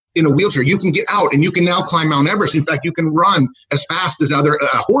in a wheelchair. You can get out and you can now climb Mount Everest. In fact, you can run as fast as a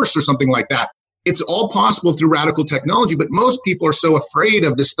horse or something like that. It's all possible through radical technology, but most people are so afraid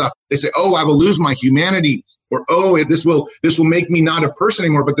of this stuff. They say, oh, I will lose my humanity, or, oh, this will make me not a person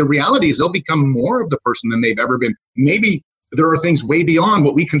anymore. But the reality is they'll become more of the person than they've ever been. Maybe there are things way beyond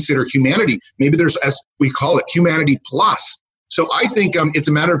what we consider humanity. Maybe there's, as we call it, humanity plus. So I think it's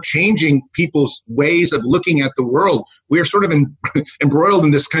a matter of changing people's ways of looking at the world. We are sort of embroiled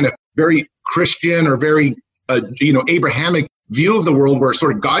in this kind of very Christian or very, Abrahamic view of the world, where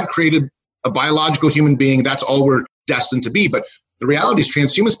sort of God created a biological human being. That's all we're destined to be. But the reality is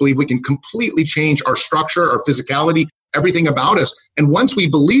transhumanists believe we can completely change our structure, our physicality, everything about us. And once we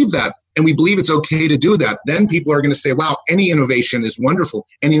believe that, and we believe it's okay to do that, then people are going to say, wow, any innovation is wonderful.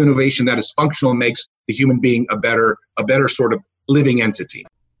 Any innovation that is functional makes the human being a better sort of living entity.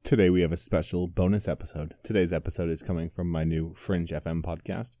 Today we have a special bonus episode. Today's episode is coming from my new FringeFM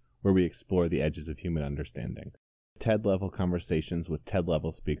podcast, where we explore the edges of human understanding. TED-level conversations with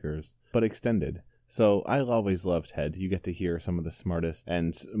TED-level speakers, but extended. So I always love TED. You get to hear some of the smartest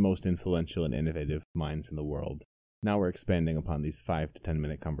and most influential and innovative minds in the world. Now we're expanding upon these 5 to 10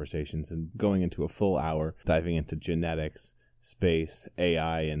 minute conversations and going into a full hour, diving into genetics, space,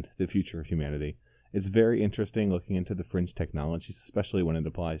 AI, and the future of humanity. It's very interesting looking into the fringe technologies, especially when it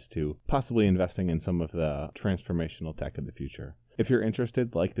applies to possibly investing in some of the transformational tech of the future. If you're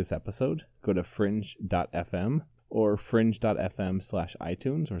interested, like this episode, go to fringe.fm or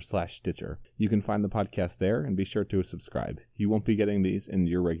fringe.fm/iTunes or /Stitcher. You can find the podcast there, and be sure to subscribe. You won't be getting these in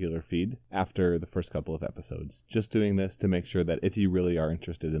your regular feed after the first couple of episodes. Just doing this to make sure that if you really are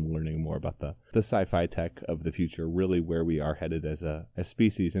interested in learning more about the sci-fi tech of the future, really where we are headed as a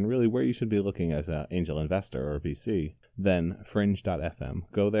species, and really where you should be looking as an angel investor or VC, then fringe.fm.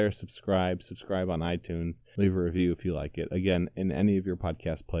 Go there, subscribe on iTunes, leave a review if you like it. Again, in any of your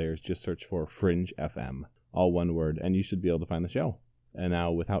podcast players, just search for Fringe FM. All one word, and you should be able to find the show. And now,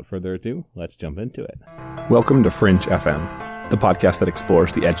 without further ado, let's jump into it. Welcome to Fringe FM, the podcast that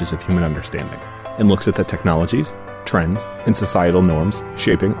explores the edges of human understanding and looks at the technologies, trends, and societal norms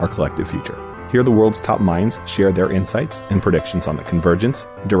shaping our collective future. Hear the world's top minds share their insights and predictions on the convergence,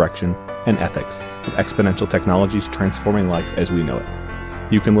 direction, and ethics of exponential technologies transforming life as we know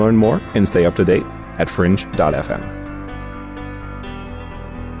it. You can learn more and stay up to date at fringe.fm.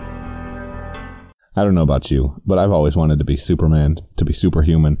 I don't know about you, but I've always wanted to be Superman, to be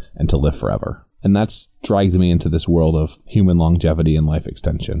superhuman, and to live forever. And that's dragged me into this world of human longevity and life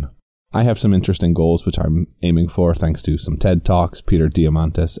extension. I have some interesting goals which I'm aiming for thanks to some TED Talks, Peter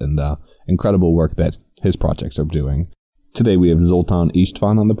Diamandis, and the incredible work that his projects are doing. Today we have Zoltan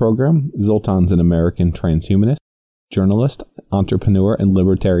Istvan on the program. Zoltan's an American transhumanist, journalist, entrepreneur, and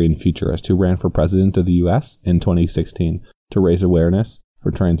libertarian futurist who ran for president of the U.S. in 2016 to raise awareness for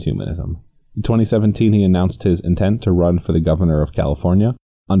transhumanism. In 2017, he announced his intent to run for the governor of California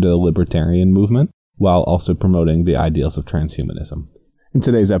under the libertarian movement, while also promoting the ideals of transhumanism. In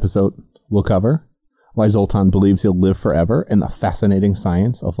today's episode, we'll cover why Zoltan believes he'll live forever and the fascinating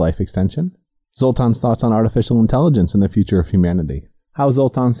science of life extension, Zoltan's thoughts on artificial intelligence and the future of humanity, how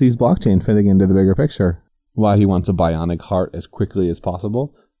Zoltan sees blockchain fitting into the bigger picture, why he wants a bionic heart as quickly as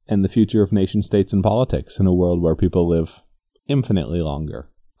possible, and the future of nation-states and politics in a world where people live infinitely longer.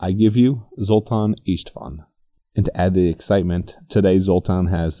 I give you Zoltan Istvan. And to add the excitement, today Zoltan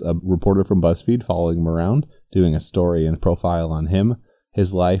has a reporter from BuzzFeed following him around, doing a story and profile on him,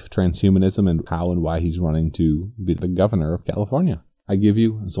 his life, transhumanism, and how and why he's running to be the governor of California. I give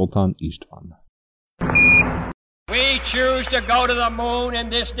you Zoltan Istvan. We choose to go to the moon in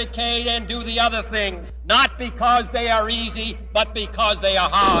this decade and do the other things, not because they are easy, but because they are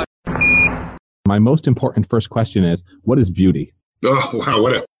hard. My most important first question is, what is beauty? Oh, wow,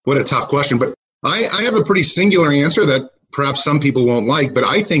 what a tough question. But I have a pretty singular answer that perhaps some people won't like, but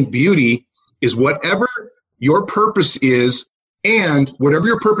I think beauty is whatever your purpose is, and whatever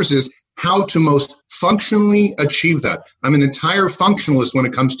your purpose is, how to most functionally achieve that. I'm an entire functionalist when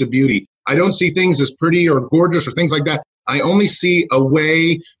it comes to beauty. I don't see things as pretty or gorgeous or things like that. I only see a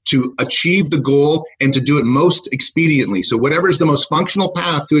way to achieve the goal and to do it most expediently. So whatever is the most functional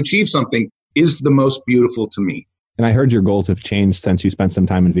path to achieve something is the most beautiful to me. And I heard your goals have changed since you spent some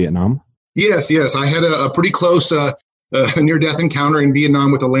time in Vietnam. Yes. I had a pretty close near-death encounter in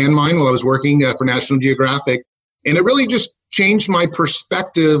Vietnam with a landmine while I was working for National Geographic. And it really just changed my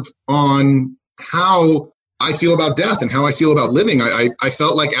perspective on how I feel about death and how I feel about living. I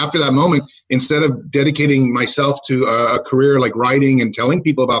felt like after that moment, instead of dedicating myself to a career like writing and telling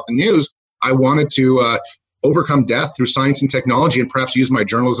people about the news, I wanted to overcome death through science and technology and perhaps use my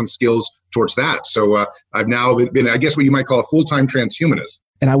journalism skills towards that. So I've now been, I guess, what you might call a full-time transhumanist.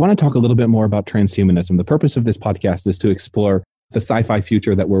 And I want to talk a little bit more about transhumanism. The purpose of this podcast is to explore the sci-fi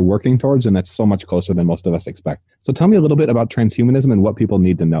future that we're working towards, and that's so much closer than most of us expect. So tell me a little bit about transhumanism and what people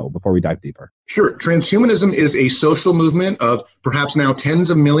need to know before we dive deeper. Sure. Transhumanism is a social movement of perhaps now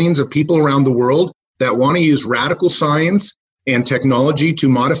tens of millions of people around the world that want to use radical science and technology to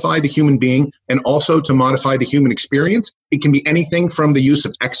modify the human being and also to modify the human experience. It can be anything from the use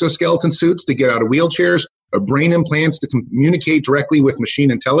of exoskeleton suits to get out of wheelchairs, or brain implants to communicate directly with machine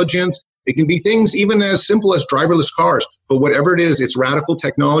intelligence. It can be things even as simple as driverless cars, but whatever it is, it's radical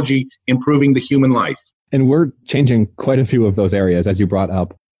technology improving the human life. And we're changing quite a few of those areas, as you brought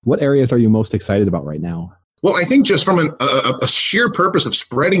up. What areas are you most excited about right now? Well, I think just from a sheer purpose of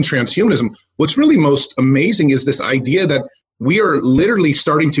spreading transhumanism, what's really most amazing is this idea that we are literally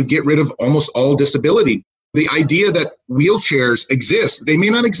starting to get rid of almost all disability. The idea that wheelchairs exist, they may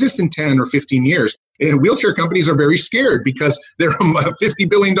not exist in 10 or 15 years. And wheelchair companies are very scared because they're a $50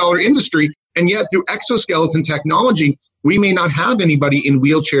 billion industry. And yet through exoskeleton technology, we may not have anybody in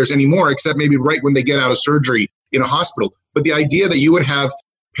wheelchairs anymore, except maybe right when they get out of surgery in a hospital. But the idea that you would have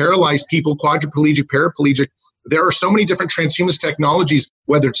paralyzed people, quadriplegic, paraplegic, there are so many different transhumanist technologies,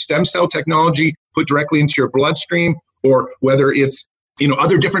 whether it's stem cell technology put directly into your bloodstream, or whether it's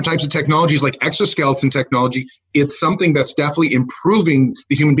other different types of technologies like exoskeleton technology. It's something that's definitely improving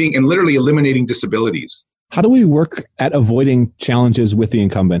the human being and literally eliminating disabilities. How do we work at avoiding challenges with the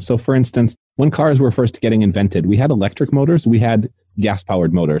incumbents? So for instance, when cars were first getting invented, we had electric motors, we had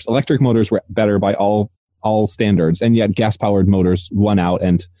gas-powered motors. Electric motors were better by all standards, and yet gas-powered motors won out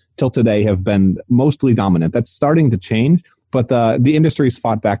and till today have been mostly dominant. That's starting to change, but the industry's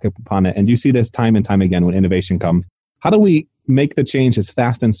fought back upon it. And you see this time and time again when innovation comes. How do we make the change as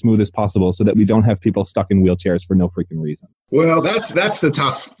fast and smooth as possible so that we don't have people stuck in wheelchairs for no freaking reason? Well, that's the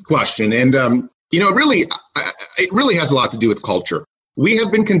tough question. And, it really has a lot to do with culture. We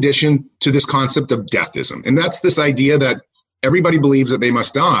have been conditioned to this concept of deathism. And that's this idea that everybody believes that they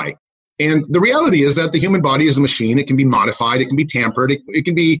must die. And the reality is that the human body is a machine. It can be modified. It can be tampered. It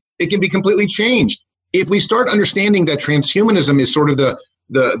can be completely changed. If we start understanding that transhumanism is sort of the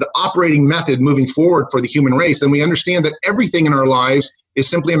operating method moving forward for the human race, then we understand that everything in our lives is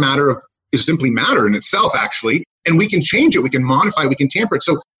simply matter in itself, actually, and we can change it, we can modify, we can tamper it.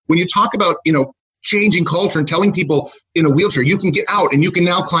 So when you talk about, changing culture and telling people in a wheelchair, you can get out and you can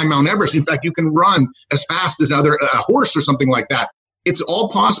now climb Mount Everest. In fact, you can run as fast as a horse or something like that. It's all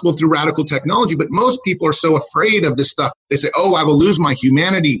possible through radical technology, but most people are so afraid of this stuff. They say, oh, I will lose my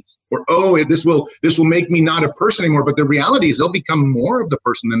humanity. Or, oh, this will make me not a person anymore. But the reality is they'll become more of the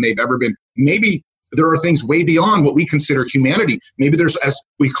person than they've ever been. Maybe there are things way beyond what we consider humanity. Maybe there's, as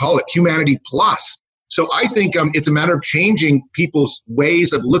we call it, humanity plus. So I think it's a matter of changing people's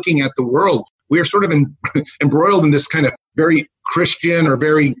ways of looking at the world. We are sort of embroiled in this kind of very Christian or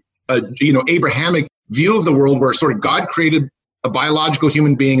very, Abrahamic view of the world where sort of God created a biological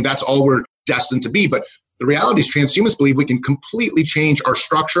human being. That's all we're destined to be. But the reality is transhumanists believe we can completely change our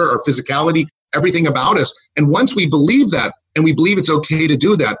structure, our physicality, everything about us. And once we believe that, and we believe it's okay to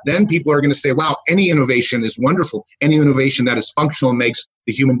do that, then people are going to say, wow, any innovation is wonderful. Any innovation that is functional makes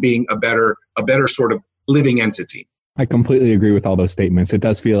the human being a better sort of living entity. I completely agree with all those statements. It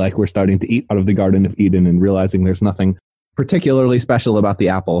does feel like we're starting to eat out of the Garden of Eden and realizing there's nothing particularly special about the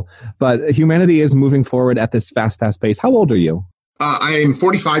apple. But humanity is moving forward at this fast pace. How old are you? I am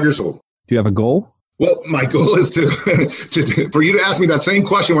 45 years old. Do you have a goal? Well, my goal is to for you to ask me that same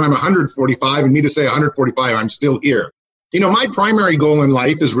question when I'm 145 and me to say 145, I'm still here. My primary goal in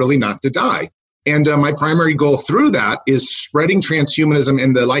life is really not to die. And my primary goal through that is spreading transhumanism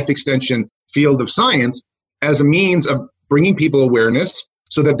in the life extension field of science as a means of bringing people awareness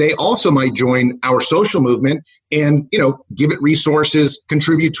so that they also might join our social movement and, give it resources,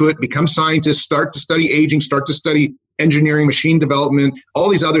 contribute to it, become scientists, start to study aging, start to study engineering, machine development, all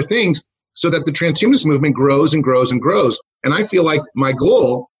these other things, so that the transhumanist movement grows and grows and grows. And I feel like my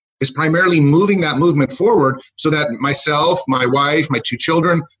goal is primarily moving that movement forward so that myself, my wife, my 2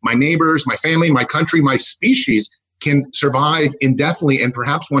 children, my neighbors, my family, my country, my species can survive indefinitely and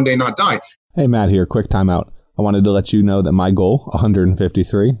perhaps one day not die. Hey, Matt here. Quick timeout. I wanted to let you know that my goal,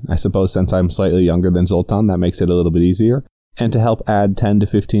 153, I suppose since I'm slightly younger than Zoltan, that makes it a little bit easier, and to help add 10 to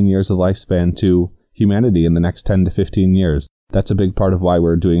 15 years of lifespan to humanity in the next 10 to 15 years. That's a big part of why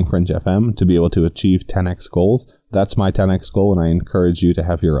we're doing FringeFM, to be able to achieve 10x goals. That's my 10x goal, and I encourage you to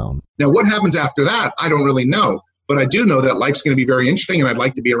have your own. Now, what happens after that, I don't really know, but I do know that life's going to be very interesting, and I'd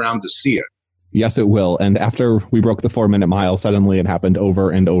like to be around to see it. Yes, it will. And after we broke the 4-minute mile, suddenly it happened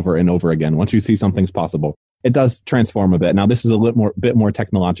over and over and over again. Once you see something's possible, it does transform a bit. Now, this is a bit more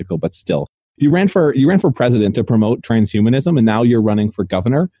technological, but still. You ran for president to promote transhumanism, and now you're running for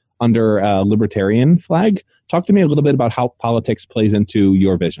governor under a libertarian flag. Talk to me a little bit about how politics plays into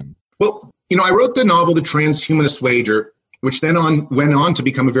your vision. Well, I wrote the novel The Transhumanist Wager, which then went on to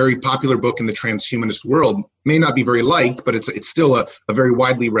become a very popular book in the transhumanist world. May not be very liked, but it's still a very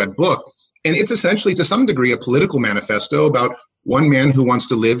widely read book. And it's essentially, to some degree, a political manifesto about one man who wants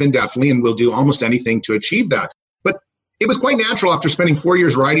to live indefinitely and will do almost anything to achieve that. But it was quite natural after spending 4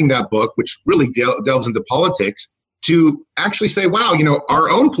 years writing that book, which really delves into politics, to actually say, wow, our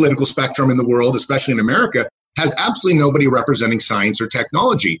own political spectrum in the world, especially in America, has absolutely nobody representing science or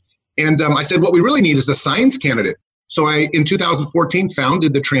technology. And I said, what we really need is a science candidate. So I, in 2014,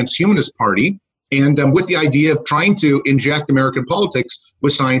 founded the Transhumanist Party, and with the idea of trying to inject American politics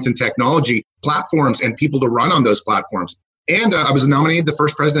with science and technology platforms and people to run on those platforms. And I was nominated the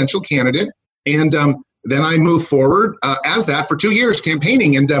first presidential candidate. And then I moved forward as that for 2 years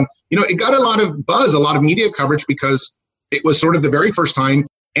campaigning. And, it got a lot of buzz, a lot of media coverage, because it was sort of the very first time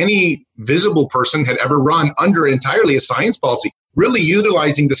any visible person had ever run under entirely a science policy, really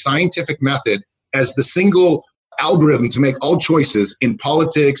utilizing the scientific method as the single algorithm to make all choices in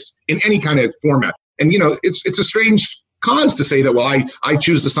politics, in any kind of format. And, it's a strange cause to say that, well, I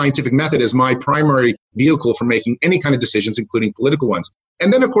choose the scientific method as my primary vehicle for making any kind of decisions, including political ones.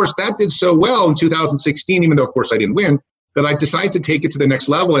 And then, of course, that did so well in 2016, even though, of course, I didn't win, that I decided to take it to the next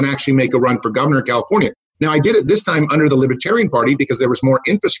level and actually make a run for governor of California. Now, I did it this time under the Libertarian Party because there was more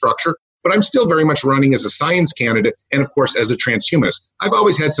infrastructure, but I'm still very much running as a science candidate and, of course, as a transhumanist. I've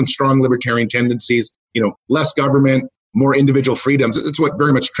always had some strong libertarian tendencies, less government, more individual freedoms. It's what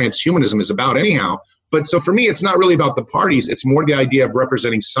very much transhumanism is about anyhow. But so for me, it's not really about the parties. It's more the idea of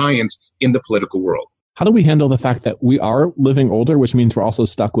representing science in the political world. How do we handle the fact that we are living older, which means we're also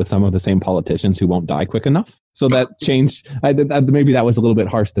stuck with some of the same politicians who won't die quick enough? So that changed. Maybe that was a little bit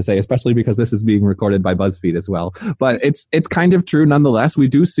harsh to say, especially because this is being recorded by BuzzFeed as well. But it's kind of true nonetheless. We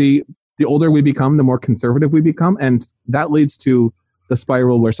do see the older we become, the more conservative we become. And that leads to the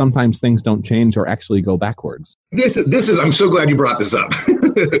spiral where sometimes things don't change or actually go backwards. I'm so glad you brought this up,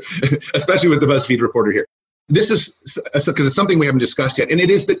 especially with the BuzzFeed reporter here. This is because it's something we haven't discussed yet. And it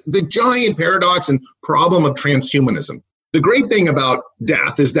is the giant paradox and problem of transhumanism. The great thing about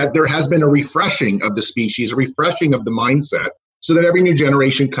death is that there has been a refreshing of the species, a refreshing of the mindset, so that every new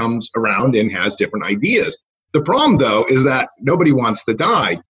generation comes around and has different ideas. The problem, though, is that nobody wants to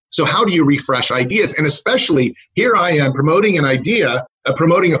die. So how do you refresh ideas? And especially here I am promoting an idea,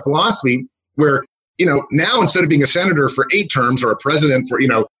 promoting a philosophy where, now instead of being a senator for 8 terms or a president for,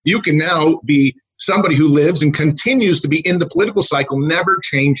 you can now be somebody who lives and continues to be in the political cycle, never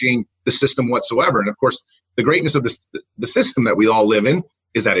changing the system whatsoever. And of course, the greatness of the system that we all live in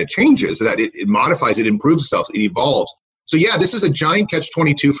is that it changes, that it modifies, it improves itself, it evolves. So yeah, this is a giant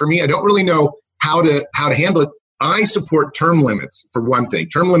catch-22 for me. I don't really know how to handle it. I support term limits, for one thing.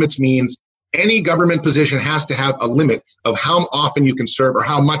 Term limits means any government position has to have a limit of how often you can serve or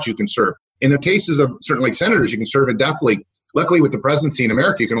how much you can serve. In the cases of certain like senators, you can serve indefinitely. Luckily, with the presidency in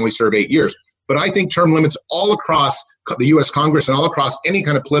America, you can only serve 8 years. But I think term limits all across the U.S. Congress and all across any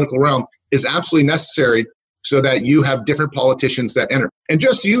kind of political realm is absolutely necessary so that you have different politicians that enter. And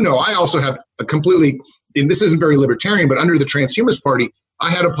just so you know, I also have a completely, and this isn't very libertarian, but under the Transhumanist Party,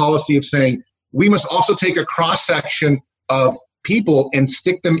 I had a policy of saying we must also take a cross-section of people and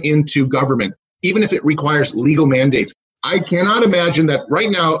stick them into government, even if it requires legal mandates. I cannot imagine that right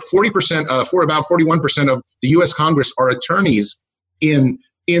now, 40%, for about 41% of the U.S. Congress are attorneys in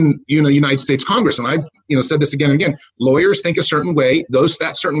United States Congress. And I've said this again and again. Lawyers think a certain way.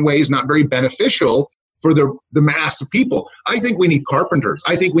 That certain way is not very beneficial for the mass of people. I think we need carpenters.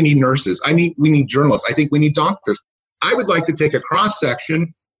 I think we need nurses. We need journalists. I think we need doctors. I would like to take a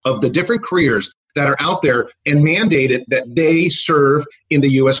cross-section of the different careers that are out there and mandate it that they serve in the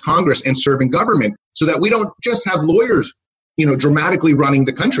U.S. Congress and serve in government so that we don't just have lawyers, dramatically running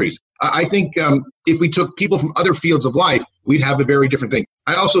the countries. I think if we took people from other fields of life, we'd have a very different thing.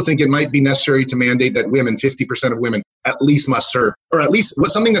 I also think it might be necessary to mandate that women, 50% of women at least must serve, or at least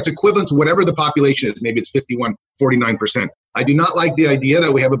something that's equivalent to whatever the population is. Maybe it's 51, 49%. I do not like the idea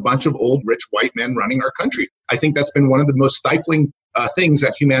that we have a bunch of old, rich white men running our country. I think that's been one of the most stifling things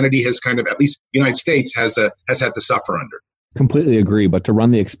that humanity has kind of, at least the United States, has had to suffer under. Completely agree. But to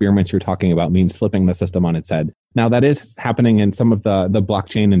run the experiments you're talking about means flipping the system on its head. Now, that is happening in some of the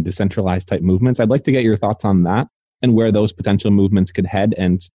blockchain and decentralized type movements. I'd like to get your thoughts on that and where those potential movements could head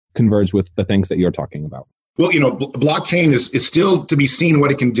and converge with the things that you're talking about. Well, blockchain is still to be seen what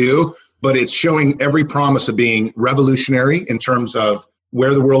it can do, but it's showing every promise of being revolutionary in terms of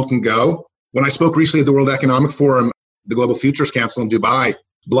where the world can go. When I spoke recently at the World Economic Forum, the Global Futures Council in Dubai,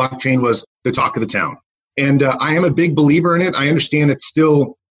 blockchain was the talk of the town. And I am a big believer in it. I understand it's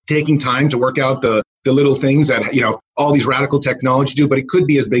still taking time to work out the little things that, all these radical technology do, but it could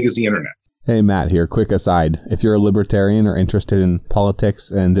be as big as the internet. Hey, Matt here. Quick aside. If you're a libertarian or interested in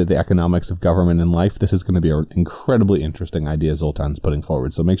politics and the economics of government and life, this is going to be an incredibly interesting idea Zoltan's putting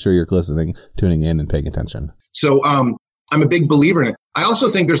forward. So make sure you're listening, tuning in, and paying attention. So I'm a big believer in it. I also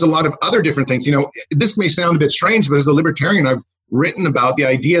think there's a lot of other different things. This may sound a bit strange, but as a libertarian, I've written about the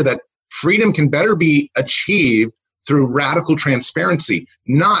idea that freedom can better be achieved through radical transparency,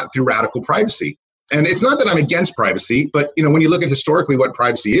 not through radical privacy. And it's not that I'm against privacy, but when you look at historically what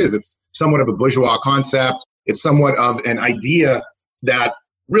privacy is, it's somewhat of a bourgeois concept. It's somewhat of an idea that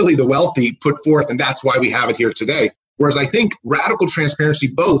really the wealthy put forth, and that's why we have it here today. Whereas I think radical transparency,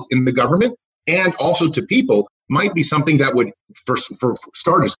 both in the government and also to people, might be something that would, for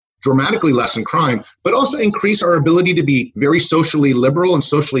starters, dramatically lessen crime, but also increase our ability to be very socially liberal and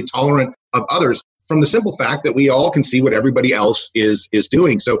socially tolerant of others, from the simple fact that we all can see what everybody else is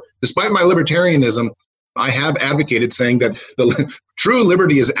doing. So despite my libertarianism, I have advocated saying that the true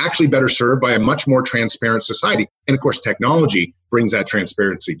liberty is actually better served by a much more transparent society. And of course, technology brings that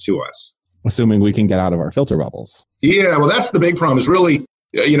transparency to us. Assuming we can get out of our filter bubbles. Yeah, well, that's the big problem is really,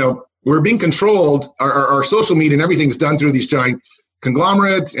 we're being controlled. Our social media and everything's done through these giant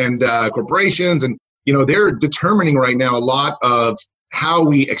conglomerates and corporations. And, they're determining right now a lot of how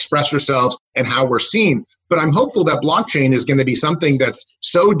we express ourselves and how we're seen. But I'm hopeful that blockchain is going to be something that's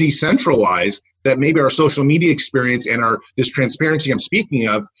so decentralized that maybe our social media experience and this transparency I'm speaking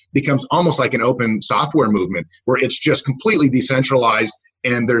of becomes almost like an open software movement where it's just completely decentralized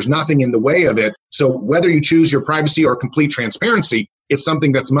and there's nothing in the way of it. So whether you choose your privacy or complete transparency, it's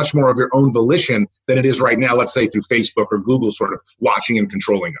something that's much more of your own volition than it is right now, let's say through Facebook or Google sort of watching and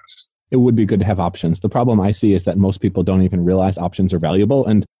controlling us. It would be good to have options. The problem I see is that most people don't even realize options are valuable,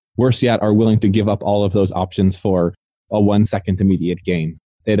 and worse yet, are willing to give up all of those options for a 1 second immediate gain.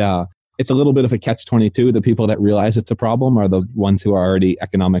 It's a little bit of a catch-22. The people that realize it's a problem are the ones who are already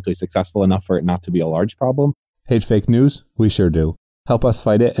economically successful enough for it not to be a large problem. Hate fake news? We sure do. Help us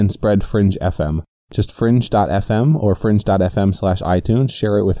fight it and spread FringeFM. Just fringe.fm or fringe.fm/iTunes.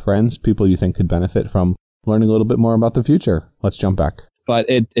 Share it with friends, people you think could benefit from learning a little bit more about the future. Let's jump back. But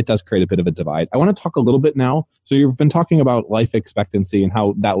it does create a bit of a divide. I want to talk a little bit now. So you've been talking about life expectancy and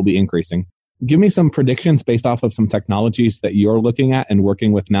how that will be increasing. Give me some predictions based off of some technologies that you're looking at and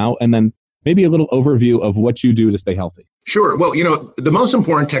working with now, and then maybe a little overview of what you do to stay healthy. Sure. Well, the most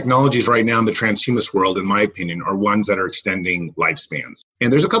important technologies right now in the transhumanist world, in my opinion, are ones that are extending lifespans.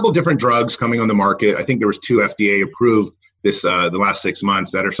 And there's a couple of different drugs coming on the market. I think there was 2 FDA approved the last 6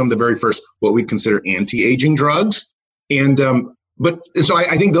 months that are some of the very first, what we'd consider anti-aging drugs. And so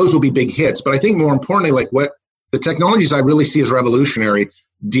I think those will be big hits. But I think more importantly, like what the technologies I really see as revolutionary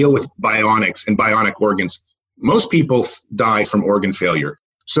deal with bionics and bionic organs. Most people die from organ failure.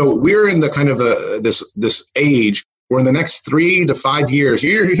 So we're in the kind of this age where in the next 3 to 5 years,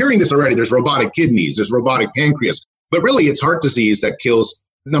 you're hearing this already, there's robotic kidneys, there's robotic pancreas, but really it's heart disease that kills,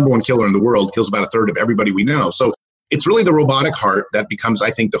 number one killer in the world, kills about a third of everybody we know. So it's really the robotic heart that becomes,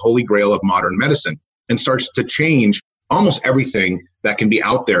 I think, the holy grail of modern medicine and starts to change almost everything that can be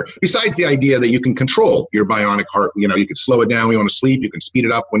out there. Besides the idea that you can control your bionic heart, you can slow it down when you want to sleep, you can speed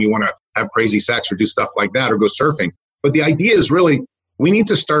it up when you want to have crazy sex or do stuff like that or go surfing. But the idea is really, we need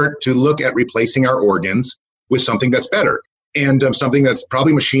to start to look at replacing our organs with something that's better and something that's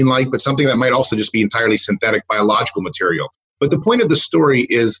probably machine-like, but something that might also just be entirely synthetic biological material. But the point of the story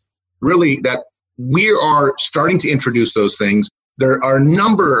is really that we are starting to introduce those things. There are a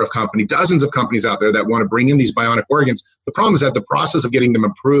number of companies, dozens of companies out there that want to bring in these bionic organs. The problem is that the process of getting them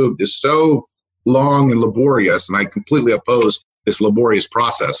approved is so long and laborious, and I completely oppose this laborious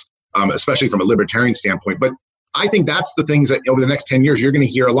process, especially from a libertarian standpoint. But I think that's the things that over the next 10 years, you're going to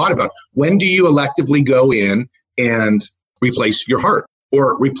hear a lot about. When do you electively go in and replace your heart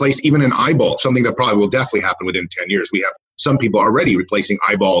or replace even an eyeball, something that probably will definitely happen within 10 years. We have some people already replacing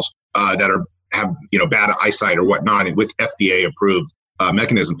eyeballs that have bad eyesight or whatnot, and with FDA approved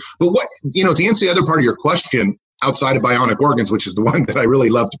mechanism. But to answer the other part of your question, outside of bionic organs, which is the one that I really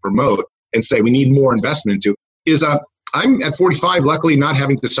love to promote and say we need more investment into, is I'm at 45, luckily not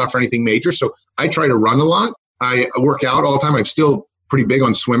having to suffer anything major. So I try to run a lot. I work out all the time. I'm still pretty big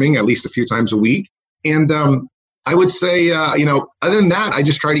on swimming, at least a few times a week. And I would say, other than that, I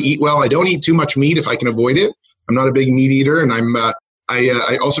just try to eat well. I don't eat too much meat if I can avoid it. I'm not a big meat eater, and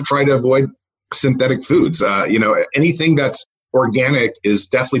I also try to avoid synthetic foods. Anything that's organic is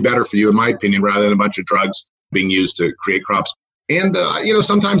definitely better for you, in my opinion, rather than a bunch of drugs being used to create crops. And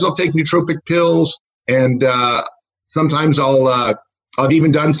sometimes I'll take nootropic pills, and sometimes I'll I've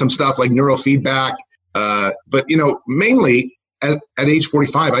even done some stuff like neurofeedback. But, mainly at age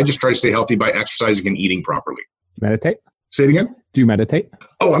 45, I just try to stay healthy by exercising and eating properly. Meditate? Say it again? Do you meditate?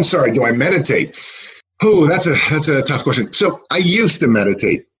 Oh, I'm sorry. Do I meditate? Oh, that's a tough question. So I used to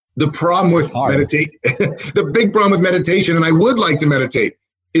meditate. The problem with the big problem with meditation, and I would like to meditate,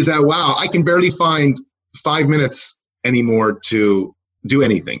 is that, wow, I can barely find 5 minutes anymore to do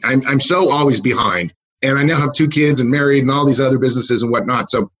anything. I'm so always behind. And I now have 2 kids and married and all these other businesses and whatnot.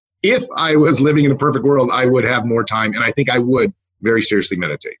 So if I was living in a perfect world, I would have more time. And I think I would very seriously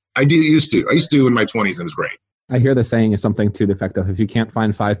meditate. I used to in my 20s, and it was great. I hear the saying is something to the effect of, if you can't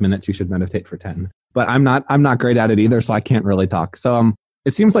find 5 minutes, you should meditate for 10. But I'm not great at it either, so I can't really talk. So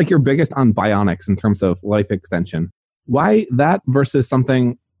it seems like you're biggest on bionics in terms of life extension. Why that versus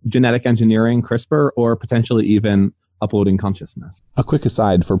something genetic engineering, CRISPR, or potentially even uploading consciousness? A quick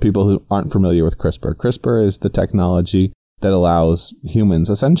aside for people who aren't familiar with CRISPR. CRISPR is the technology that allows humans,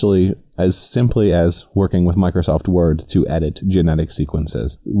 essentially as simply as working with Microsoft Word, to edit genetic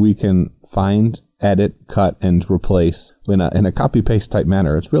sequences. We can find, edit, cut, and replace in a copy-paste type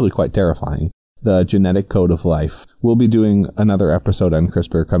manner. It's really quite terrifying. The genetic code of life. We'll be doing another episode on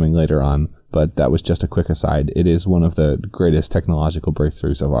CRISPR coming later on, but that was just a quick aside. It is one of the greatest technological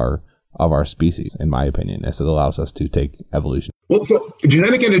breakthroughs of our species, in my opinion, as it allows us to take evolution. Well, so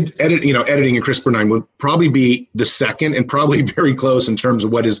genetic editing in CRISPR-9 would probably be the second, and probably very close in terms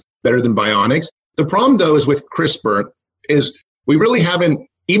of what is better than bionics. The problem, though, is with CRISPR is we really haven't,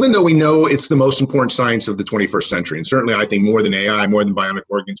 even though we know it's the most important science of the 21st century, and certainly I think more than AI, more than bionic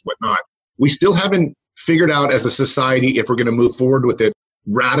organs, whatnot, we still haven't figured out as a society if we're going to move forward with it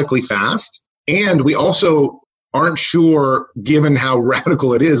radically fast. And we also aren't sure, given how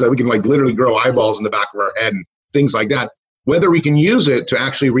radical it is, that we can literally grow eyeballs in the back of our head and things like that, whether we can use it to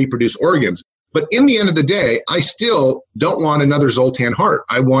actually reproduce organs. But in the end of the day, I still don't want another Zoltan heart.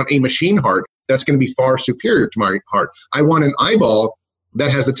 I want a machine heart that's going to be far superior to my heart. I want an eyeball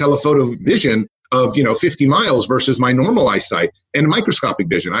that has the telephoto vision of 50 miles versus my normal eyesight, and microscopic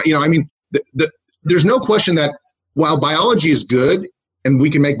vision. There's no question that while biology is good and we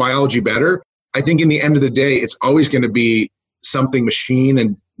can make biology better, I think in the end of the day, it's always going to be something machine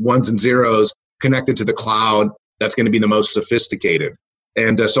and ones and zeros connected to the cloud that's going to be the most sophisticated.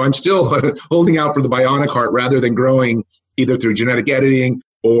 And so I'm still holding out for the bionic heart rather than growing either through genetic editing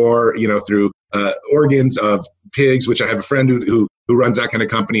or through organs of pigs, which I have a friend who runs that kind of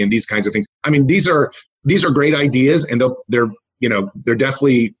company, and these kinds of things. I mean, these are great ideas, and they're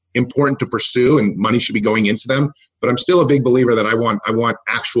definitely important to pursue, and money should be going into them. But I'm still a big believer that I want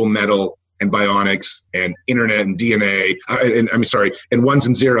actual metal and bionics and internet and DNA and ones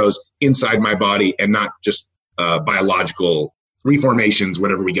and zeros inside my body, and not just biological reformations,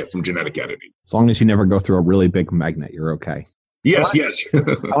 whatever we get from genetic editing. As long as you never go through a really big magnet, you're okay. Yes. I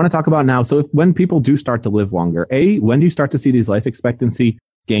want to talk about now. So when people do start to live longer, A, when do you start to see these life expectancy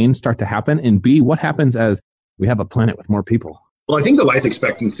gains start to happen? And B, what happens as we have a planet with more people? Well, I think the life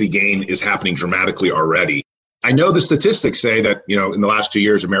expectancy gain is happening dramatically already. I know the statistics say that, in the last 2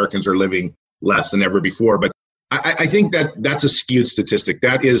 years, Americans are living less than ever before, but I think that's a skewed statistic.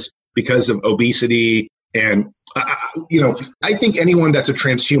 That is because of obesity. And, I think anyone that's a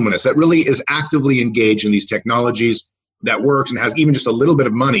transhumanist that really is actively engaged in these technologies, that works and has even just a little bit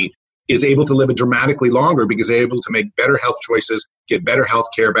of money, is able to live a dramatically longer because they're able to make better health choices, get better health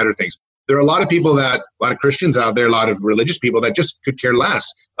care, better things. There are a lot of Christians out there, a lot of religious people that just could care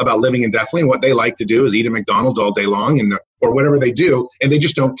less about living indefinitely. And what they like to do is eat at McDonald's all day long or whatever they do. And they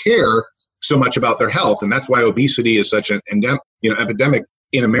just don't care so much about their health. And that's why obesity is such an epidemic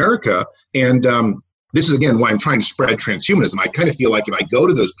in America. And this is, again, why I'm trying to spread transhumanism. I kind of feel like if I go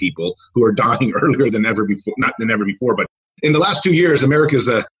to those people who are dying earlier than ever before, not than ever before, but in the last 2 years, America's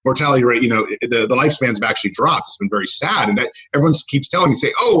mortality rate, the lifespans have actually dropped. It's been very sad. And that everyone keeps telling me,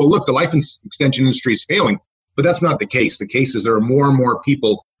 say, oh, well, look, the life extension industry is failing. But that's not the case. The case is there are more and more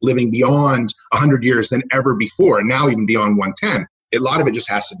people living beyond 100 years than ever before, and now even beyond 110. A lot of it just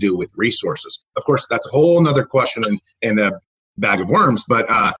has to do with resources. Of course, that's a whole other question and a bag of worms. But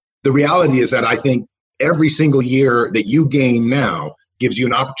the reality is that I think every single year that you gain now gives you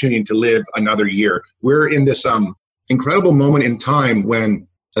an opportunity to live another year. We're in this incredible moment in time when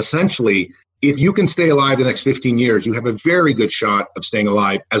essentially, if you can stay alive the next 15 years, you have a very good shot of staying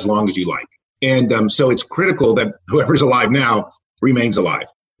alive as long as you like. And so it's critical that whoever's alive now remains alive,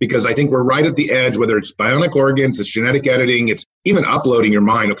 because I think we're right at the edge, whether it's bionic organs, it's genetic editing, it's even uploading your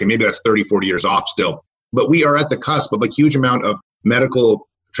mind. Okay, maybe that's 30, 40 years off still. But we are at the cusp of a huge amount of medical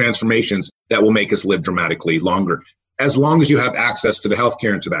transformations that will make us live dramatically longer, as long as you have access to the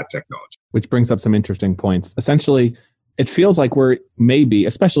healthcare and to that technology. Which brings up some interesting points. Essentially, it feels like we're maybe,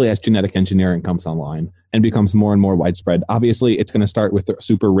 especially as genetic engineering comes online and becomes more and more widespread. Obviously, it's going to start with the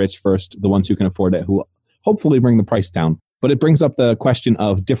super rich first, the ones who can afford it, who hopefully bring the price down. But it brings up the question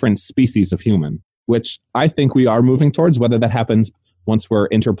of different species of human, which I think we are moving towards. Whether that happens once we're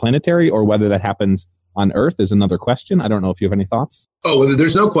interplanetary or whether that happens on Earth is another question. I don't know if you have any thoughts. Oh, well,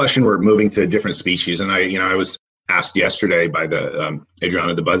 there's no question we're moving to different species. And I was asked yesterday by the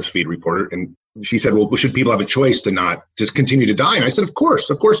Adriana, the BuzzFeed reporter, and she said, well, should people have a choice to not just continue to die? And I said, of course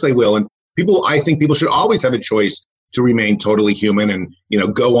they will. And I think people should always have a choice to remain totally human and,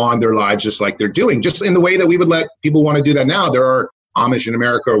 go on their lives just like they're doing, just in the way that we would let people want to do that now. There are Amish in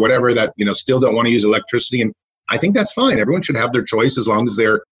America or whatever that, still don't want to use electricity. And I think that's fine. Everyone should have their choice as long as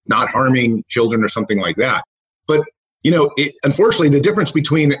they're not harming children or something like that. But, unfortunately, the difference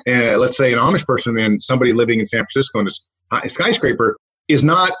between, let's say, an Amish person and somebody living in San Francisco in a skyscraper is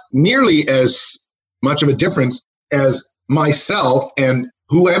not nearly as much of a difference as myself and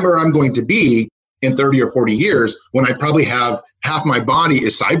whoever I'm going to be in 30 or 40 years, when I probably have half my body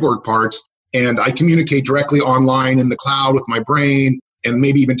is cyborg parts and I communicate directly online in the cloud with my brain and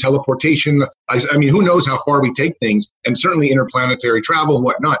maybe even teleportation. I mean, who knows how far we take things, and certainly interplanetary travel and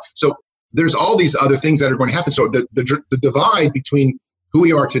whatnot. So there's all these other things that are going to happen. So the divide between who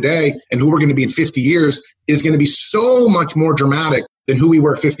we are today and who we're going to be in 50 years is going to be so much more dramatic than who we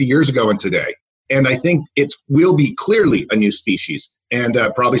were 50 years ago and today. And I think it will be clearly a new species and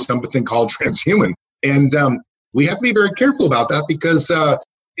probably something called transhuman. And we have to be very careful about that because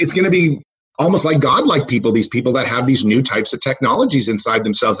it's going to be almost like godlike people, these people that have these new types of technologies inside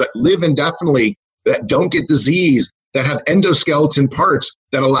themselves that live indefinitely, that don't get disease, that have endoskeleton parts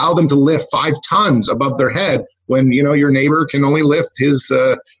that allow them to lift 5 tons above their head when, your neighbor can only lift his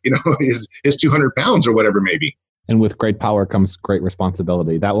 200 pounds or whatever maybe. And with great power comes great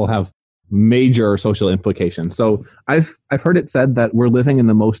responsibility. That will have major social implications. So I've heard it said that we're living in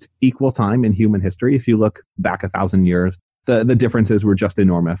the most equal time in human history. If you look back 1,000 years, the differences were just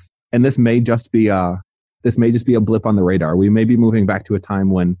enormous. And this may just be a blip on the radar. We may be moving back to a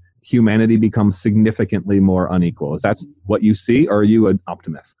time when humanity becomes significantly more unequal. Is that what you see, or are you an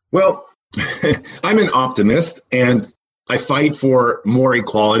optimist? Well, I'm an optimist, and I fight for more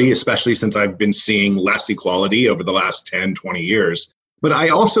equality, especially since I've been seeing less equality over the last 10, 20 years. But I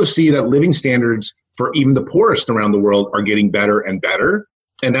also see that living standards for even the poorest around the world are getting better and better.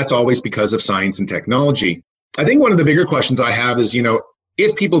 And that's always because of science and technology. I think one of the bigger questions I have is,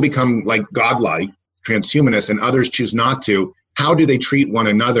 if people become like godlike, transhumanists, and others choose not to, how do they treat one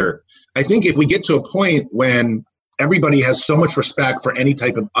another? I think if we get to a point when everybody has so much respect for any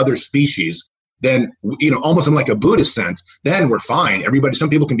type of other species, then, almost in like a Buddhist sense, then we're fine. Some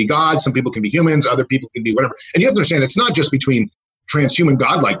people can be gods, some people can be humans, other people can be whatever. And you have to understand, it's not just between transhuman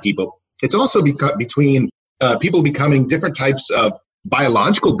godlike people. It's also between people becoming different types of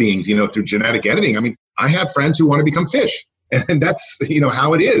biological beings, through genetic editing. I mean, I have friends who want to become fish, and that's,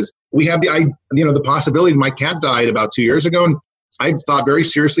 how it is. We have the possibility. My cat died about 2 years ago, and I thought very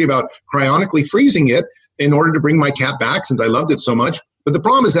seriously about cryonically freezing it in order to bring my cat back since I loved it so much. But the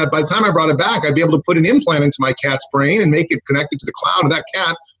problem is that by the time I brought it back, I'd be able to put an implant into my cat's brain and make it connected to the cloud, and that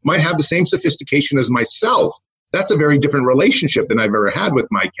cat might have the same sophistication as myself. That's a very different relationship than I've ever had with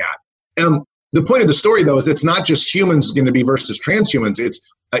my cat. And the point of the story, though, is it's not just humans going to be versus transhumans. It's,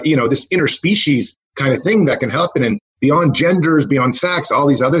 this interspecies kind of thing that can happen, and beyond genders, beyond sex, all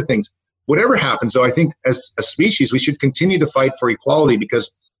these other things. Whatever happens, though, I think as a species, we should continue to fight for equality,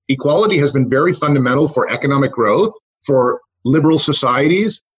 because equality has been very fundamental for economic growth, for liberal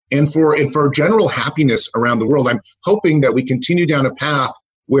societies, and for general happiness around the world. I'm hoping that we continue down a path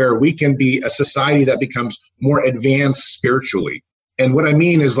where we can be a society that becomes more advanced spiritually. And what I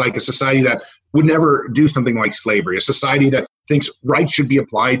mean is like a society that would never do something like slavery, a society that thinks rights should be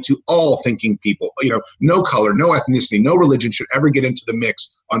applied to all thinking people. No color, no ethnicity, no religion should ever get into the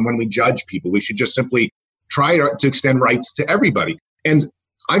mix on when we judge people. We should just simply try to extend rights to everybody. And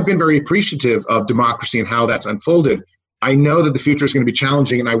I've been very appreciative of democracy and how that's unfolded. I know that the future is going to be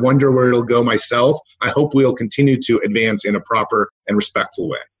challenging, and I wonder where it'll go myself. I hope we'll continue to advance in a proper and respectful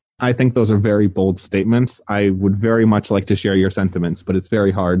way. I think those are very bold statements. I would very much like to share your sentiments, but it's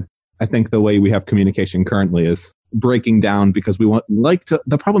very hard. I think the way we have communication currently is breaking down because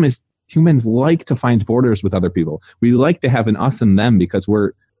the problem is humans like to find borders with other people. We like to have an us and them because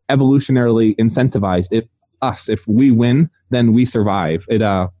we're evolutionarily incentivized. If we win, then we survive.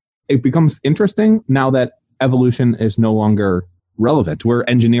 It becomes interesting now that evolution is no longer relevant. We're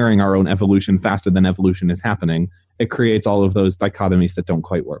engineering our own evolution faster than evolution is happening. It creates all of those dichotomies that don't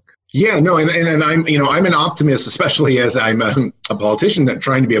quite work. Yeah, no, and I'm an optimist, especially as I'm a politician,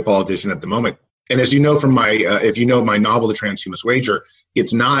 trying to be a politician at the moment. And as you know from my, if you know my novel, The Transhumanist Wager,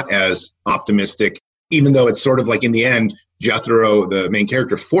 it's not as optimistic, even though it's sort of like in the end, Jethro, the main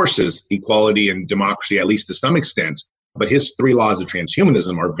character, forces equality and democracy, at least to some extent. But his 3 laws of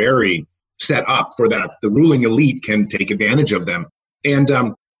transhumanism are very set up for that. The ruling elite can take advantage of them. And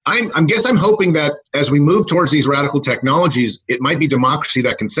I'm hoping that as we move towards these radical technologies, it might be democracy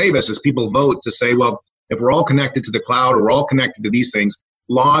that can save us as people vote to say, well, if we're all connected to the cloud or we're all connected to these things,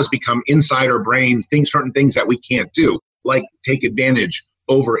 laws become inside our brain, certain things that we can't do, like take advantage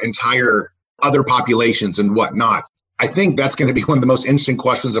over entire other populations and whatnot. I think that's going to be one of the most interesting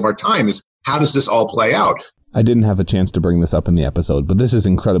questions of our time is how does this all play out? I didn't have a chance to bring this up in the episode, but this is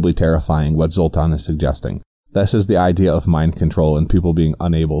incredibly terrifying what Zoltan is suggesting. This is the idea of mind control and people being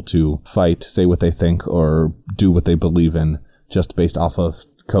unable to fight, say what they think, or do what they believe in just based off of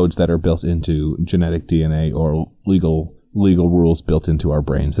codes that are built into genetic DNA or legal rules built into our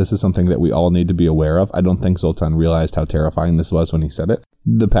brains. This is something that we all need to be aware of. I don't think Zoltan realized how terrifying this was when he said it.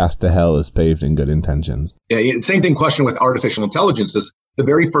 The path to hell is paved in good intentions. Yeah, same thing question with artificial intelligence. Does the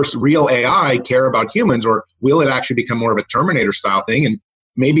very first real AI care about humans, or will it actually become more of a Terminator style thing? And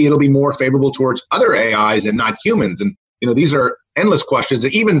maybe it'll be more favorable towards other AIs and not humans. And, these are endless questions.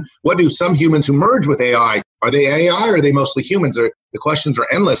 Even what do some humans who merge with AI, are they AI or are they mostly humans? The questions are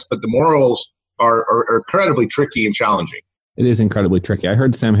endless, but the morals are incredibly tricky and challenging. It is incredibly tricky. I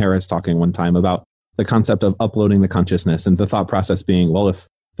heard Sam Harris talking one time about the concept of uploading the consciousness and the thought process being, well, if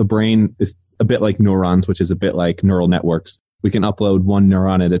the brain is a bit like neurons, which is a bit like neural networks, we can upload one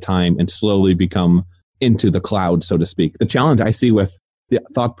neuron at a time and slowly become into the cloud, so to speak. The challenge I see with the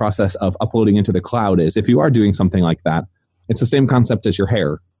thought process of uploading into the cloud is if you are doing something like that, it's the same concept as your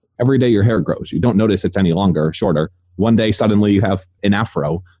hair. Every day your hair grows. You don't notice it's any longer or shorter. One day suddenly you have an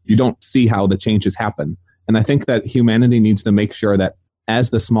afro. You don't see how the changes happen. And I think that humanity needs to make sure that as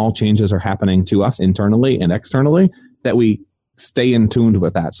the small changes are happening to us internally and externally, that we stay in tune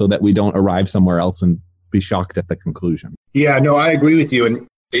with that so that we don't arrive somewhere else and be shocked at the conclusion. Yeah, no, I agree with you. And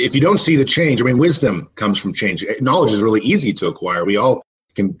if you don't see the change, wisdom comes from change. Knowledge is really easy to acquire. We all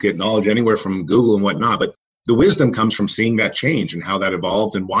can get knowledge anywhere from Google and whatnot, but the wisdom comes from seeing that change and how that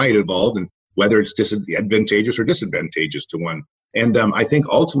evolved and why it evolved and whether it's advantageous or disadvantageous to one. And I think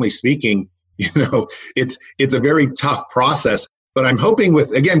ultimately speaking, it's a very tough process, but I'm hoping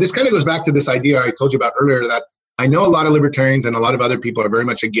again, this kind of goes back to this idea I told you about earlier that I know a lot of libertarians and a lot of other people are very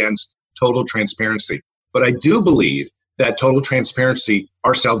much against total transparency, but I do believe that total transparency,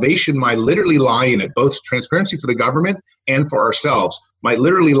 our salvation might literally lie in it, both transparency for the government and for ourselves might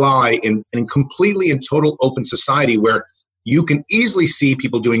literally lie in completely and total open society where you can easily see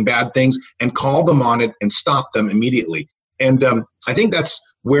people doing bad things and call them on it and stop them immediately. And I think that's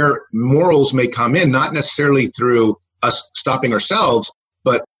where morals may come in, not necessarily through us stopping ourselves,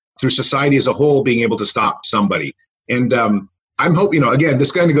 but through society as a whole being able to stop somebody. And I'm hoping, again,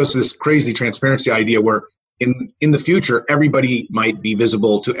 this kind of goes to this crazy transparency idea where in the future, everybody might be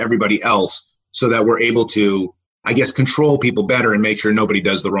visible to everybody else so that we're able to, I guess, control people better and make sure nobody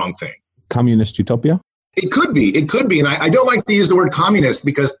does the wrong thing. Communist utopia? It could be. And I don't like to use the word communist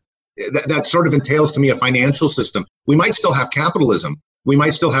because that sort of entails to me a financial system. We might still have capitalism. We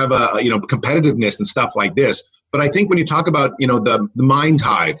might still have competitiveness and stuff like this. But I think when you talk about, the mind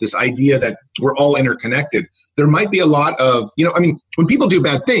hive, this idea that we're all interconnected, there might be a lot of, when people do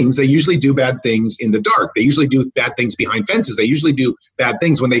bad things, they usually do bad things in the dark. They usually do bad things behind fences. They usually do bad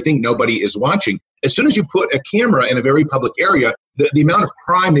things when they think nobody is watching. As soon as you put a camera in a very public area, the amount of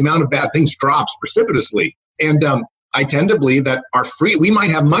crime, the amount of bad things drops precipitously. And I tend to believe that we might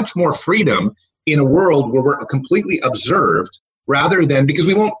have much more freedom in a world where we're completely observed rather than, because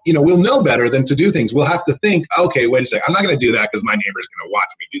we won't, we'll know better than to do things. We'll have to think, okay, wait a second, I'm not going to do that because my neighbor's going to watch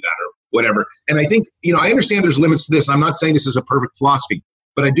me do that or whatever. And I think, I understand there's limits to this. I'm not saying this is a perfect philosophy,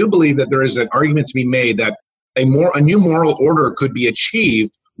 but I do believe that there is an argument to be made that a new moral order could be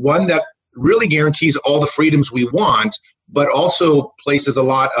achieved, one that really guarantees all the freedoms we want, but also places a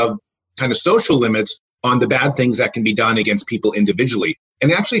lot of kind of social limits on the bad things that can be done against people individually.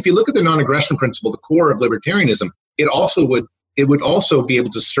 And actually, if you look at the non-aggression principle, the core of libertarianism, it would also be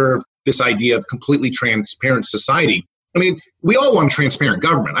able to serve this idea of completely transparent society. We all want a transparent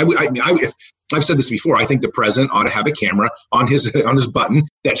government. I've said this before. I think the president ought to have a camera on his button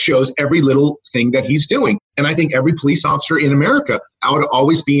that shows every little thing that he's doing. And I think every police officer in America ought to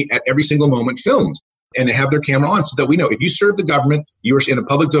always be at every single moment filmed and have their camera on so that we know if you serve the government, you're in a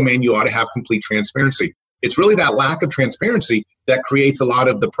public domain, you ought to have complete transparency. It's really that lack of transparency that creates a lot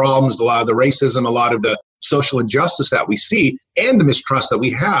of the problems, a lot of the racism, a lot of the social injustice that we see, and the mistrust that we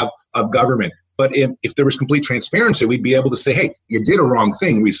have of government. But if there was complete transparency, we'd be able to say, hey, you did a wrong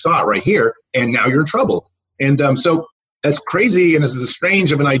thing. We saw it right here, and now you're in trouble. And so as crazy and as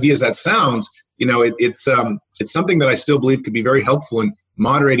strange of an idea as that sounds, it's something that I still believe could be very helpful in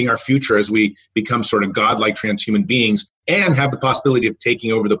moderating our future as we become sort of godlike transhuman beings and have the possibility of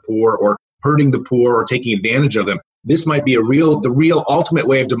taking over the poor or hurting the poor or taking advantage of them. This might be the real ultimate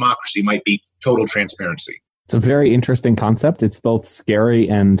way of democracy might be total transparency. It's a very interesting concept. It's both scary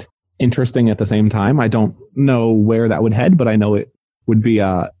and interesting at the same time. I don't know where that would head, but I know it would be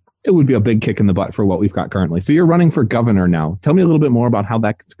a big kick in the butt for what we've got currently. So you're running for governor now. Tell me a little bit more about how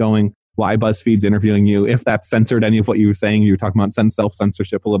that's going, why BuzzFeed's interviewing you, if that censored any of what you were saying. You were talking about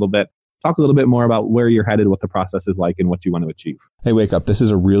self-censorship a little bit. Talk a little bit more about where you're headed, what the process is like, and what you want to achieve. Hey, wake up. This is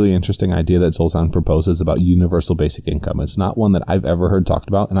a really interesting idea that Zoltan proposes about universal basic income. It's not one that I've ever heard talked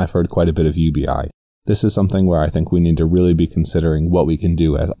about, and I've heard quite a bit of UBI. This is something where I think we need to really be considering what we can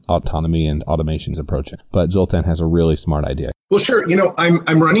do as autonomy and automation's approaching. But Zoltan has a really smart idea. Well, sure.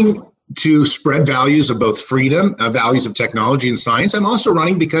 I'm running to spread values of both freedom, values of technology and science. I'm also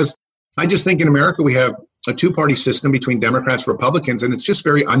running because I just think in America we have a two-party system between Democrats and Republicans, and it's just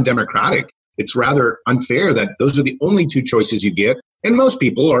very undemocratic. It's rather unfair that those are the only two choices you get, and most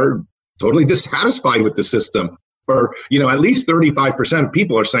people are totally dissatisfied with the system. Or, at least 35% of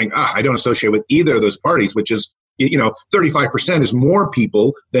people are saying, I don't associate with either of those parties, which is, 35% is more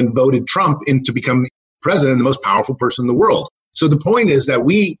people than voted Trump in to become president, the most powerful person in the world. So the point is that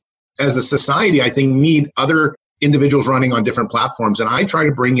we, as a society, I think, need other individuals running on different platforms. And I try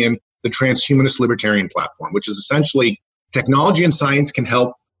to bring in the transhumanist libertarian platform, which is essentially technology and science can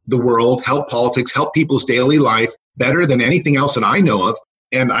help the world, help politics, help people's daily life better than anything else that I know of.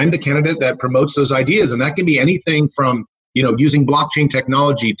 And I'm the candidate that promotes those ideas. And that can be anything from, using blockchain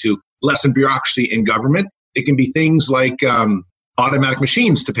technology to lessen bureaucracy in government. It can be things like automatic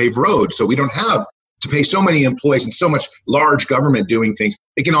machines to pave roads, so we don't have to pay so many employees and so much large government doing things.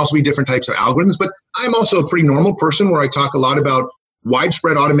 It can also be different types of algorithms. But I'm also a pretty normal person where I talk a lot about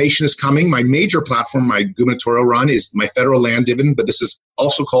widespread automation is coming. My major platform, my gubernatorial run, is my federal land dividend, but this is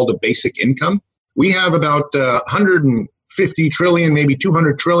also called a basic income. We have about 150 trillion, maybe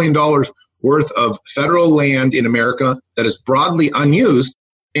 $200 trillion worth of federal land in America that is broadly unused.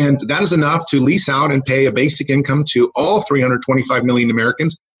 And that is enough to lease out and pay a basic income to all 325 million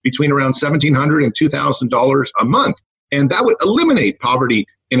Americans between around $1,700 and $2,000 a month. And that would eliminate poverty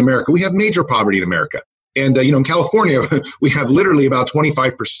in America. We have major poverty in America. And, in California, we have literally about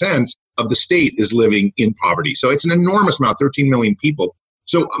 25% of the state is living in poverty. So it's an enormous amount, 13 million people.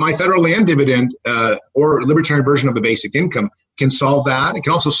 So my federal land dividend or libertarian version of the basic income can solve that. It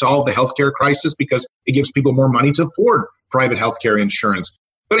can also solve the healthcare crisis because it gives people more money to afford private healthcare insurance.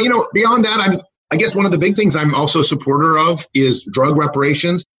 But, beyond that, I guess one of the big things I'm also a supporter of is drug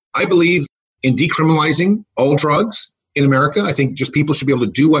reparations. I believe in decriminalizing all drugs in America. I think just people should be able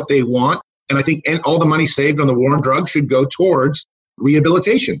to do what they want. And I think all the money saved on the war on drugs should go towards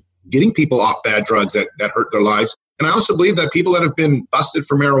rehabilitation, getting people off bad drugs that hurt their lives. And I also believe that people that have been busted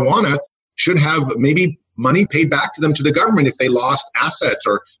for marijuana should have maybe money paid back to them to the government if they lost assets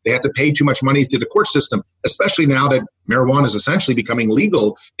or they had to pay too much money to the court system, especially now that marijuana is essentially becoming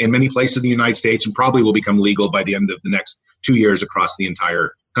legal in many places in the United States and probably will become legal by the end of the next 2 years across the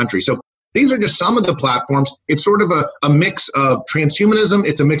entire country. So these are just some of the platforms. It's sort of a mix of transhumanism.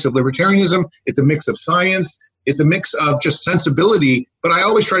 It's a mix of libertarianism. It's a mix of science. It's a mix of just sensibility. But I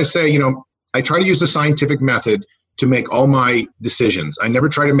always try to say, I try to use the scientific method to make all my decisions. I never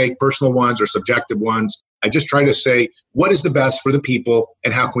try to make personal ones or subjective ones. I just try to say, what is the best for the people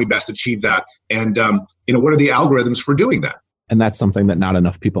and how can we best achieve that? And, what are the algorithms for doing that? And that's something that not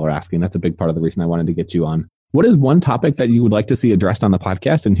enough people are asking. That's a big part of the reason I wanted to get you on. What is one topic that you would like to see addressed on the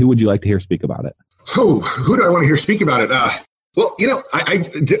podcast, and who would you like to hear speak about it? Who do I want to hear speak about it? Well,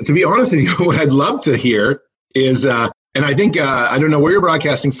 to be honest with you, what I'd love to hear is, and I think, I don't know where you're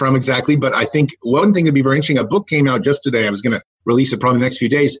broadcasting from exactly, but I think one thing that'd be very interesting, a book came out just today. I was going to release it probably in the next few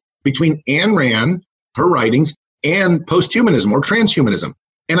days, between Ayn Rand, her writings, and posthumanism or transhumanism.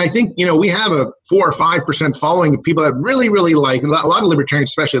 And I think, we have a 4 or 5% following of people that really, really like, a lot of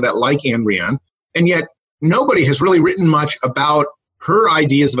libertarians especially, that like Ayn Rand, and yet nobody has really written much about her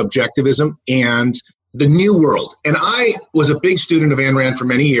ideas of objectivism and the new world. And I was a big student of Ayn Rand for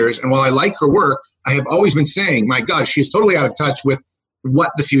many years. And while I like her work, I have always been saying, my God, she's totally out of touch with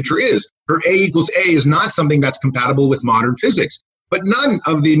what the future is. Her A equals A is not something that's compatible with modern physics. But none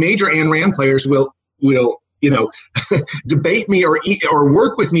of the major Ayn Rand players will debate me or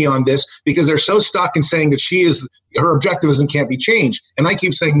work with me on this because they're so stuck in saying that her objectivism can't be changed. And I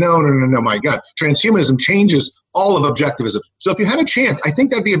keep saying, no, my God, transhumanism changes all of objectivism. So if you had a chance, I think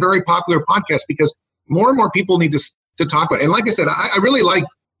that'd be a very popular podcast because more and more people need to talk about it. And like I said, I really like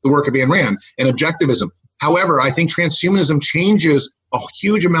the work of Ayn Rand and objectivism. However, I think transhumanism changes a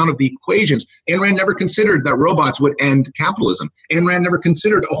huge amount of the equations. Ayn Rand never considered that robots would end capitalism. Ayn Rand never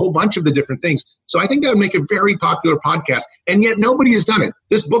considered a whole bunch of the different things. So I think that would make a very popular podcast. And yet nobody has done it.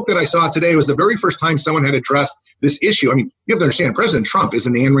 This book that I saw today was the very first time someone had addressed this issue. I mean, you have to understand, President Trump is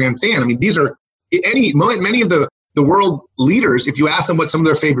an Ayn Rand fan. I mean, these are many of the world leaders, if you ask them what some of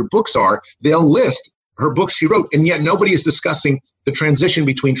their favorite books are, they'll list her books she wrote, and yet nobody is discussing the transition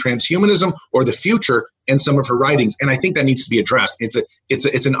between transhumanism or the future and some of her writings. And I think that needs to be addressed.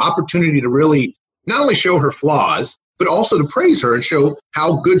 It's an opportunity to really not only show her flaws, but also to praise her and show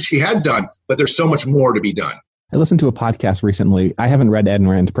how good she had done. But there's so much more to be done. I listened to a podcast recently. I haven't read Ayn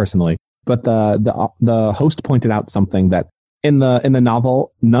Rand personally, but the host pointed out something that in the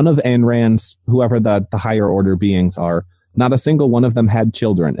novel, none of Ayn Rand's, whoever the higher order beings are, not a single one of them had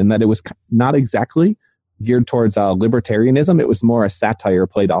children, and that it was not exactly geared towards libertarianism. It was more a satire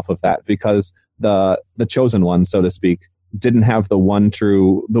played off of that because the chosen ones, so to speak, didn't have the one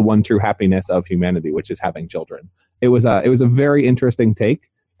true happiness of humanity, which is having children. It was a very interesting take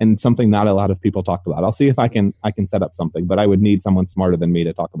and something not a lot of people talked about. I'll see if I can set up something, but I would need someone smarter than me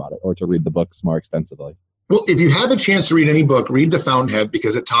to talk about it or to read the books more extensively. Well, if you have a chance to read any book, read The Fountainhead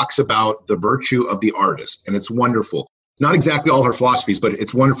because it talks about the virtue of the artist, and it's wonderful. Not exactly all her philosophies, but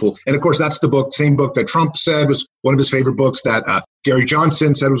it's wonderful. And of course, that's the same book that Trump said was one of his favorite books, that Gary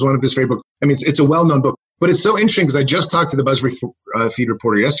Johnson said was one of his favorite books. I mean, it's a well-known book, but it's so interesting because I just talked to the BuzzFeed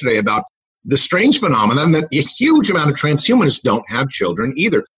reporter yesterday about the strange phenomenon that a huge amount of transhumanists don't have children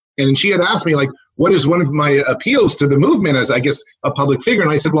either. And she had asked me, like, what is one of my appeals to the movement as, I guess, a public figure?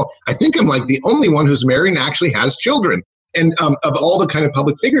 And I said, well, I think I'm like the only one who's married and actually has children. And of all the kind of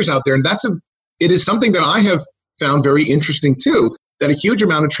public figures out there, and it is something that I have found very interesting too, that a huge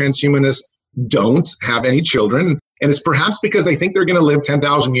amount of transhumanists don't have any children. And it's perhaps because they think they're going to live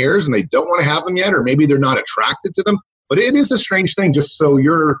 10,000 years and they don't want to have them yet, or maybe they're not attracted to them. But it is a strange thing, just so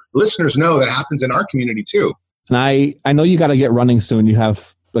your listeners know that happens in our community too. And I know you got to get running soon. You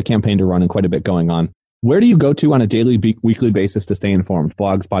have a campaign to run and quite a bit going on. Where do you go to on a daily, weekly basis to stay informed?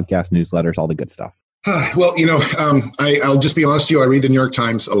 Blogs, podcasts, newsletters, all the good stuff. Well, I'll just be honest with you. I read the New York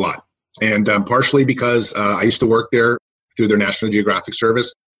Times a lot. And partially because I used to work there through their National Geographic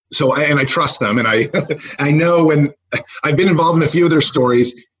service. So I trust them. And I know when I've been involved in a few of their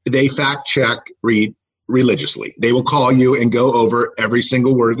stories, they fact check, read religiously. They will call you and go over every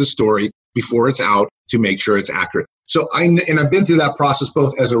single word of the story before it's out to make sure it's accurate. So I've been through that process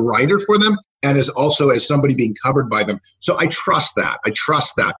both as a writer for them and as somebody being covered by them. So I trust that.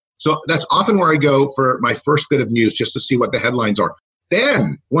 So that's often where I go for my first bit of news, just to see what the headlines are.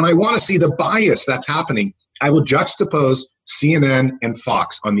 Then, when I want to see the bias that's happening, I will juxtapose CNN and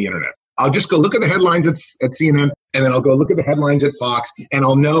Fox on the internet. I'll just go look at the headlines at CNN, and then I'll go look at the headlines at Fox, and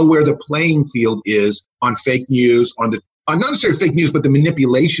I'll know where the playing field is on fake news, on not necessarily fake news, but the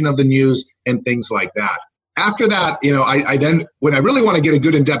manipulation of the news and things like that. After that, I then, when I really want to get a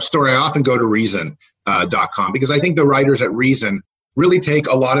good in-depth story, I often go to Reason.com because I think the writers at Reason really take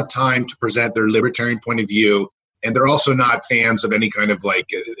a lot of time to present their libertarian point of view. And they're also not fans of any kind of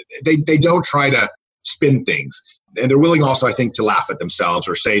they don't try to spin things. And they're willing also, I think, to laugh at themselves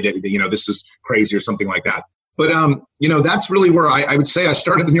or say that, this is crazy or something like that. But, that's really where I would say I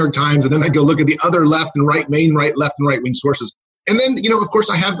started the New York Times, and then I go look at the other left and right wing sources. And then, of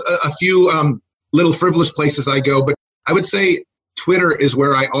course, I have a few little frivolous places I go. But I would say Twitter is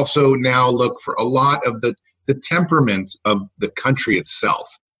where I also now look for a lot of the temperament of the country itself,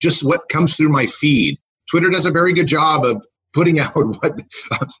 just what comes through my feed. Twitter does a very good job of putting out what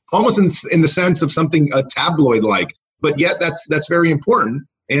almost in the sense of something tabloid-like, but yet that's very important.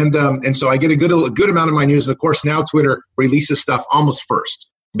 And so I get a good amount of my news. And of course, now Twitter releases stuff almost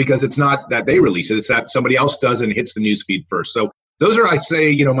first because it's not that they release it; it's that somebody else does and hits the news feed first. So those are, I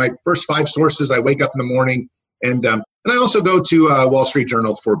say, my first 5 sources. I wake up in the morning, and I also go to Wall Street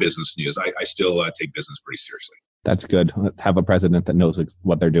Journal for business news. I still take business pretty seriously. That's good. Have a president that knows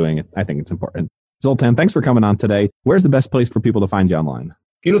what they're doing. I think it's important. Zoltan, thanks for coming on today. Where's the best place for people to find you online?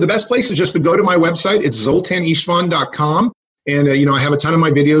 The best place is just to go to my website. It's zoltanistvan.com. And, I have a ton of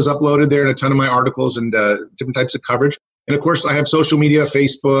my videos uploaded there and a ton of my articles and different types of coverage. And, of course, I have social media,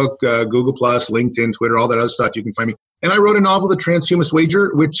 Facebook, Google+, LinkedIn, Twitter, all that other stuff. You can find me. And I wrote a novel, The Transhumanist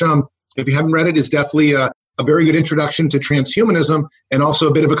Wager, which, if you haven't read it, is definitely a very good introduction to transhumanism and also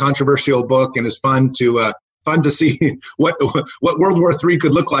a bit of a controversial book and is fun to fun to see what World War III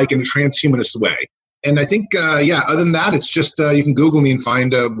could look like in a transhumanist way. And I think, other than that, it's just you can Google me and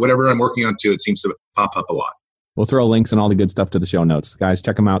find whatever I'm working on too. It seems to pop up a lot. We'll throw links and all the good stuff to the show notes. Guys,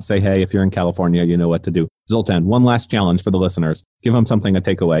 check them out. Say hey. If you're in California, you know what to do. Zoltan, one last challenge for the listeners. Give them something to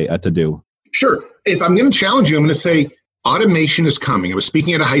take away, to do. Sure. If I'm going to challenge you, I'm going to say automation is coming. I was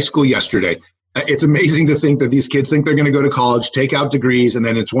speaking at a high school yesterday. It's amazing to think that these kids think they're going to go to college, take out degrees, and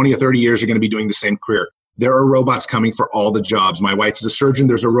then in 20 or 30 years, you're going to be doing the same career. There are robots coming for all the jobs. My wife is a surgeon.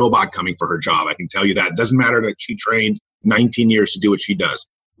 There's a robot coming for her job. I can tell you that. It doesn't matter that she trained 19 years to do what she does.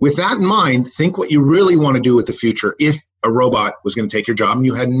 With that in mind, think what you really want to do with the future if a robot was going to take your job and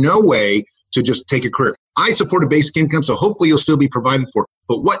you had no way to just take a career. I support a basic income, so hopefully you'll still be provided for.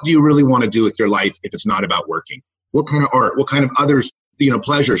 But what do you really want to do with your life if it's not about working? What kind of art? What kind of others,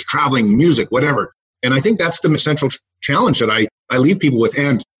 pleasures, traveling, music, whatever. And I think that's the central challenge that I leave people with.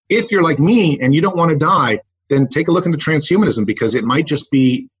 And if you're like me and you don't want to die, then take a look into transhumanism because it might just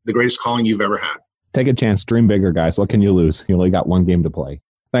be the greatest calling you've ever had. Take a chance. Dream bigger, guys. What can you lose? You only got one game to play.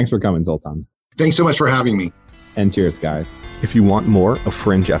 Thanks for coming, Zoltan. Thanks so much for having me. And cheers, guys. If you want more of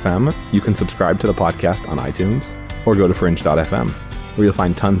Fringe FM, you can subscribe to the podcast on iTunes or go to fringe.fm, where you'll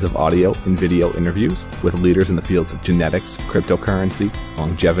find tons of audio and video interviews with leaders in the fields of genetics, cryptocurrency,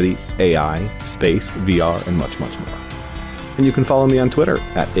 longevity, AI, space, VR, and much, much more. And you can follow me on Twitter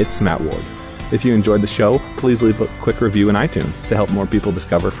at @It'sMattWard. If you enjoyed the show, please leave a quick review in iTunes to help more people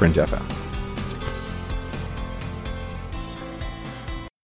discover Fringe FM.